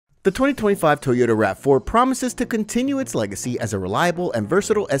The 2025 Toyota RAV4 promises to continue its legacy as a reliable and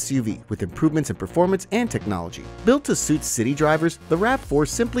versatile SUV with improvements in performance and technology. Built to suit city drivers, the RAV4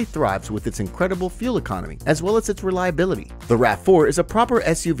 simply thrives with its incredible fuel economy as well as its reliability. The RAV4 is a proper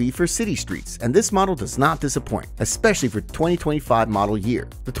SUV for city streets, and this model does not disappoint, especially for 2025 model year.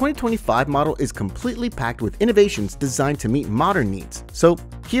 The 2025 model is completely packed with innovations designed to meet modern needs. So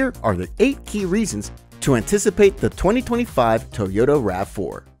here are the 8 key reasons to anticipate the 2025 Toyota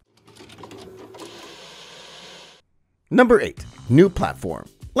RAV4. Number 8. New platform.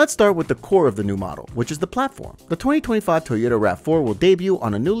 Let's start with the core of the new model, which is the platform. The 2025 Toyota RAV4 will debut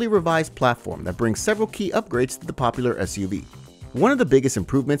on a newly revised platform that brings several key upgrades to the popular SUV. One of the biggest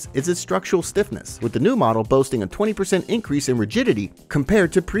improvements is its structural stiffness, with the new model boasting a 20% increase in rigidity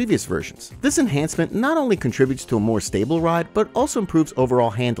compared to previous versions. This enhancement not only contributes to a more stable ride, but also improves overall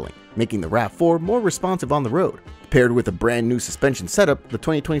handling, making the RAV4 more responsive on the road. Paired with a brand new suspension setup, the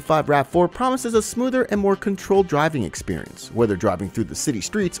 2025 RAV4 promises a smoother and more controlled driving experience, whether driving through the city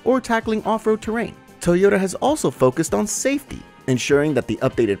streets or tackling off-road terrain. Toyota has also focused on safety, ensuring that the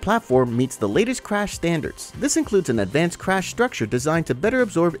updated platform meets the latest crash standards. This includes an advanced crash structure designed to better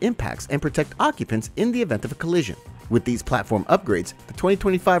absorb impacts and protect occupants in the event of a collision. With these platform upgrades, the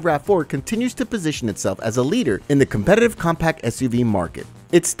 2025 RAV4 continues to position itself as a leader in the competitive compact SUV market.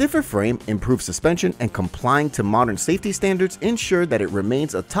 Its stiffer frame, improved suspension, and complying to modern safety standards ensure that it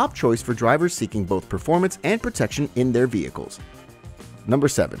remains a top choice for drivers seeking both performance and protection in their vehicles. Number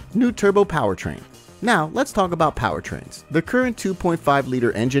 7. New turbo powertrain. Now, let's talk about powertrains. The current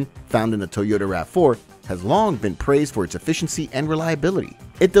 2.5-liter engine found in the Toyota RAV4 has long been praised for its efficiency and reliability.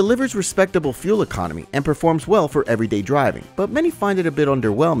 It delivers respectable fuel economy and performs well for everyday driving, but many find it a bit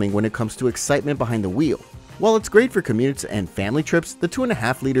underwhelming when it comes to excitement behind the wheel. While it's great for commutes and family trips, the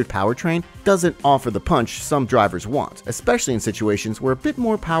 2.5-liter powertrain doesn't offer the punch some drivers want, especially in situations where a bit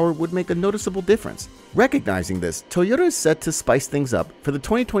more power would make a noticeable difference. Recognizing this, Toyota is set to spice things up for the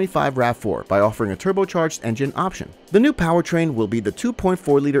 2025 RAV4 by offering a turbocharged engine option. The new powertrain will be the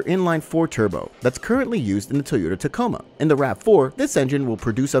 2.4-liter inline-4 turbo that's currently used in the Toyota Tacoma. In the RAV4, this engine will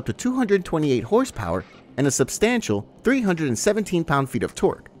produce up to 228 horsepower and a substantial 317 pound-feet of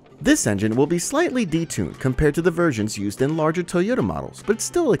torque. This engine will be slightly detuned compared to the versions used in larger Toyota models, but it's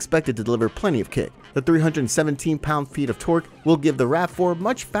still expected to deliver plenty of kick. The 317 pound-feet of torque will give the RAV4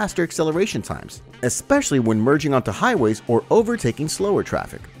 much faster acceleration times, especially when merging onto highways or overtaking slower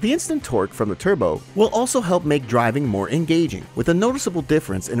traffic. The instant torque from the turbo will also help make driving more engaging, with a noticeable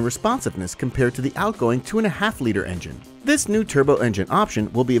difference in responsiveness compared to the outgoing 2.5-liter engine. This new turbo engine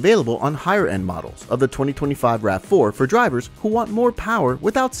option will be available on higher-end models of the 2025 RAV4 for drivers who want more power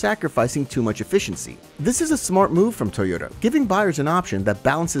without sacrificing too much efficiency. This is a smart move from Toyota, giving buyers an option that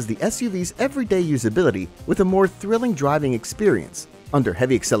balances the SUV's everyday usability with a more thrilling driving experience. Under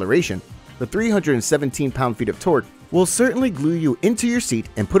heavy acceleration, the 317 pound-feet of torque will certainly glue you into your seat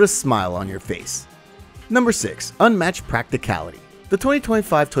and put a smile on your face. Number 6. Unmatched practicality. The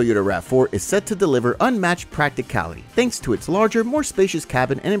 2025 Toyota RAV4 is set to deliver unmatched practicality thanks to its larger, more spacious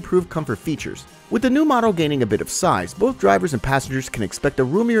cabin and improved comfort features. With the new model gaining a bit of size, both drivers and passengers can expect a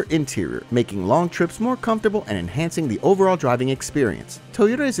roomier interior, making long trips more comfortable and enhancing the overall driving experience.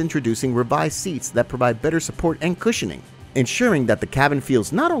 Toyota is introducing revised seats that provide better support and cushioning, ensuring that the cabin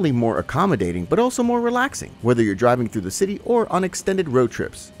feels not only more accommodating but also more relaxing, whether you're driving through the city or on extended road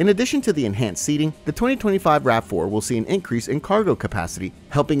trips. In addition to the enhanced seating, the 2025 RAV4 will see an increase in cargo capacity,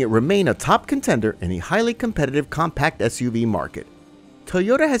 helping it remain a top contender in the highly competitive compact SUV market.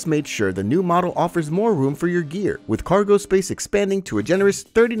 Toyota has made sure the new model offers more room for your gear, with cargo space expanding to a generous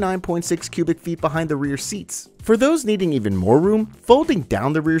 39.6 cubic feet behind the rear seats. For those needing even more room, folding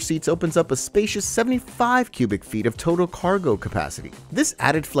down the rear seats opens up a spacious 75 cubic feet of total cargo capacity. This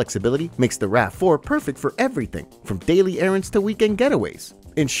added flexibility makes the RAV4 perfect for everything, from daily errands to weekend getaways,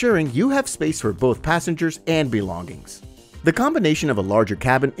 ensuring you have space for both passengers and belongings. The combination of a larger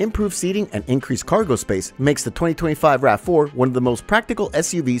cabin, improved seating, and increased cargo space makes the 2025 RAV4 one of the most practical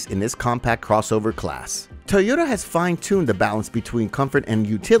SUVs in this compact crossover class. Toyota has fine-tuned the balance between comfort and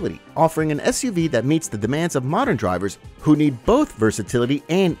utility, offering an SUV that meets the demands of modern drivers who need both versatility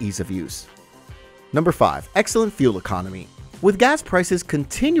and ease of use. Number 5. Excellent fuel economy. With gas prices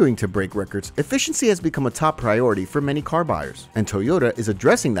continuing to break records, efficiency has become a top priority for many car buyers, and Toyota is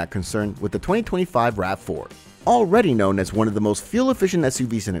addressing that concern with the 2025 RAV4. Already known as one of the most fuel-efficient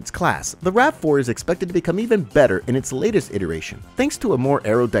SUVs in its class, the RAV4 is expected to become even better in its latest iteration. Thanks to a more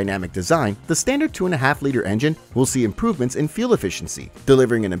aerodynamic design, the standard 2.5-liter engine will see improvements in fuel efficiency,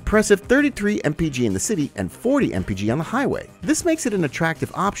 delivering an impressive 33 mpg in the city and 40 mpg on the highway. This makes it an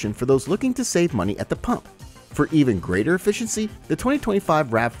attractive option for those looking to save money at the pump. For even greater efficiency, the 2025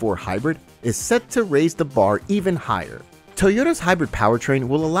 RAV4 Hybrid is set to raise the bar even higher. Toyota's hybrid powertrain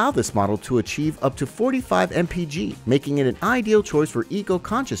will allow this model to achieve up to 45 mpg, making it an ideal choice for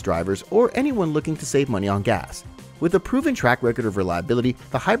eco-conscious drivers or anyone looking to save money on gas. With a proven track record of reliability,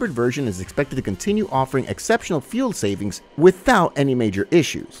 the hybrid version is expected to continue offering exceptional fuel savings without any major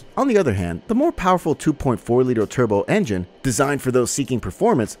issues. On the other hand, the more powerful 2.4-liter turbo engine, designed for those seeking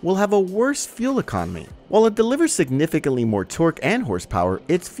performance, will have a worse fuel economy. While it delivers significantly more torque and horsepower,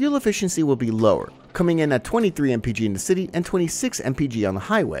 its fuel efficiency will be lower, coming in at 23 mpg in the city and 26 mpg on the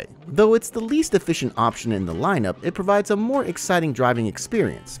highway. Though it's the least efficient option in the lineup, it provides a more exciting driving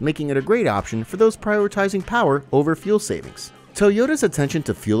experience, making it a great option for those prioritizing power over fuel savings. Toyota's attention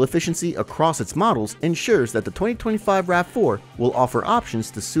to fuel efficiency across its models ensures that the 2025 RAV4 will offer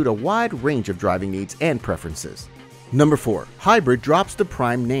options to suit a wide range of driving needs and preferences. Number 4. Hybrid drops the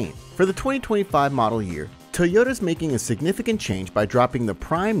Prime name. For the 2025 model year, Toyota is making a significant change by dropping the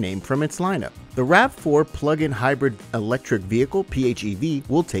Prime name from its lineup. The RAV4 plug-in hybrid electric vehicle (PHEV)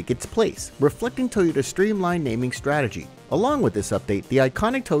 will take its place, reflecting Toyota's streamlined naming strategy. Along with this update, the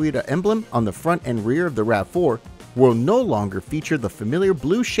iconic Toyota emblem on the front and rear of the RAV4 will no longer feature the familiar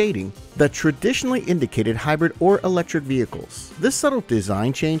blue shading that traditionally indicated hybrid or electric vehicles. This subtle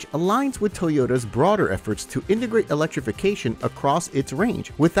design change aligns with Toyota's broader efforts to integrate electrification across its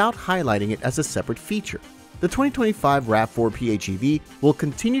range without highlighting it as a separate feature. The 2025 RAV4 PHEV will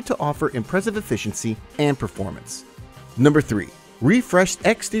continue to offer impressive efficiency and performance. Number 3. Refreshed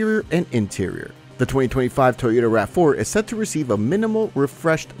exterior and interior. The 2025 Toyota RAV4 is set to receive a minimal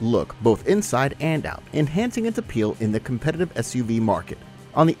refreshed look both inside and out, enhancing its appeal in the competitive SUV market.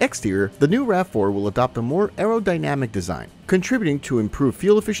 On the exterior, the new RAV4 will adopt a more aerodynamic design, contributing to improved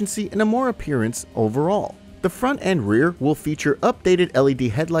fuel efficiency and a more appearance overall. The front and rear will feature updated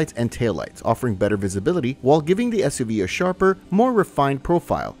LED headlights and taillights, offering better visibility while giving the SUV a sharper, more refined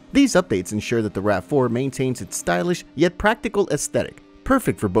profile. These updates ensure that the RAV4 maintains its stylish yet practical aesthetic,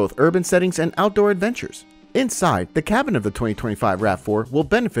 perfect for both urban settings and outdoor adventures. Inside, the cabin of the 2025 RAV4 will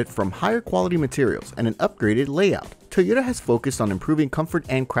benefit from higher quality materials and an upgraded layout. Toyota has focused on improving comfort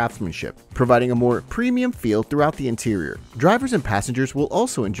and craftsmanship, providing a more premium feel throughout the interior. Drivers and passengers will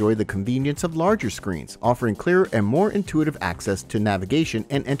also enjoy the convenience of larger screens, offering clearer and more intuitive access to navigation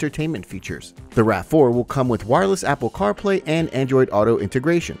and entertainment features. The RAV4 will come with wireless Apple CarPlay and Android Auto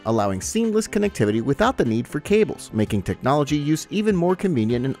integration, allowing seamless connectivity without the need for cables, making technology use even more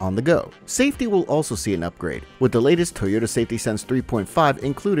convenient and on the go. Safety will also see an upgrade, with the latest Toyota Safety Sense 3.5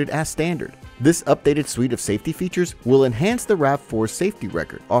 included as standard. This updated suite of safety features will enhance the RAV4's safety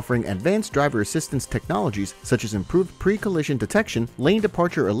record, offering advanced driver assistance technologies such as improved pre-collision detection, lane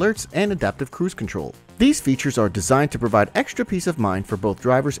departure alerts, and adaptive cruise control. These features are designed to provide extra peace of mind for both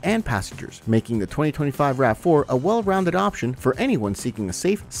drivers and passengers, making the 2025 RAV4 a well-rounded option for anyone seeking a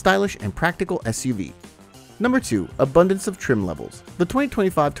safe, stylish, and practical SUV. Number 2. Abundance of trim levels. The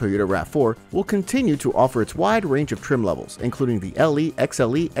 2025 Toyota RAV4 will continue to offer its wide range of trim levels, including the LE,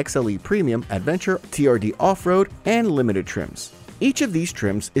 XLE, XLE Premium, Adventure, TRD Off-Road, and Limited trims. Each of these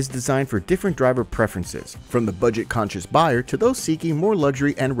trims is designed for different driver preferences, from the budget-conscious buyer to those seeking more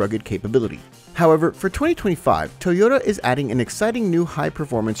luxury and rugged capability. However, for 2025, Toyota is adding an exciting new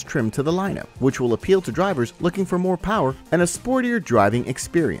high-performance trim to the lineup, which will appeal to drivers looking for more power and a sportier driving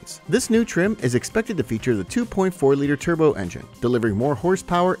experience. This new trim is expected to feature the 2.4-liter turbo engine, delivering more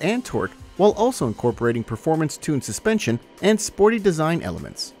horsepower and torque while also incorporating performance-tuned suspension and sporty design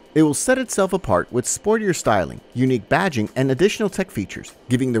elements. It will set itself apart with sportier styling, unique badging, and additional tech features,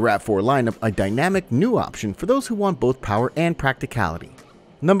 giving the RAV4 lineup a dynamic new option for those who want both power and practicality.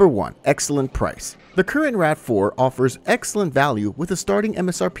 Number 1. Excellent price. The current RAV4 offers excellent value with a starting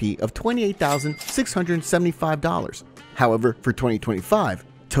MSRP of $28,675. However, for 2025,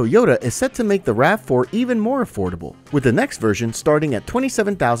 Toyota is set to make the RAV4 even more affordable, with the next version starting at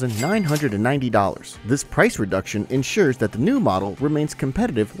 $27,990. This price reduction ensures that the new model remains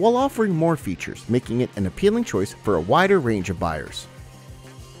competitive while offering more features, making it an appealing choice for a wider range of buyers.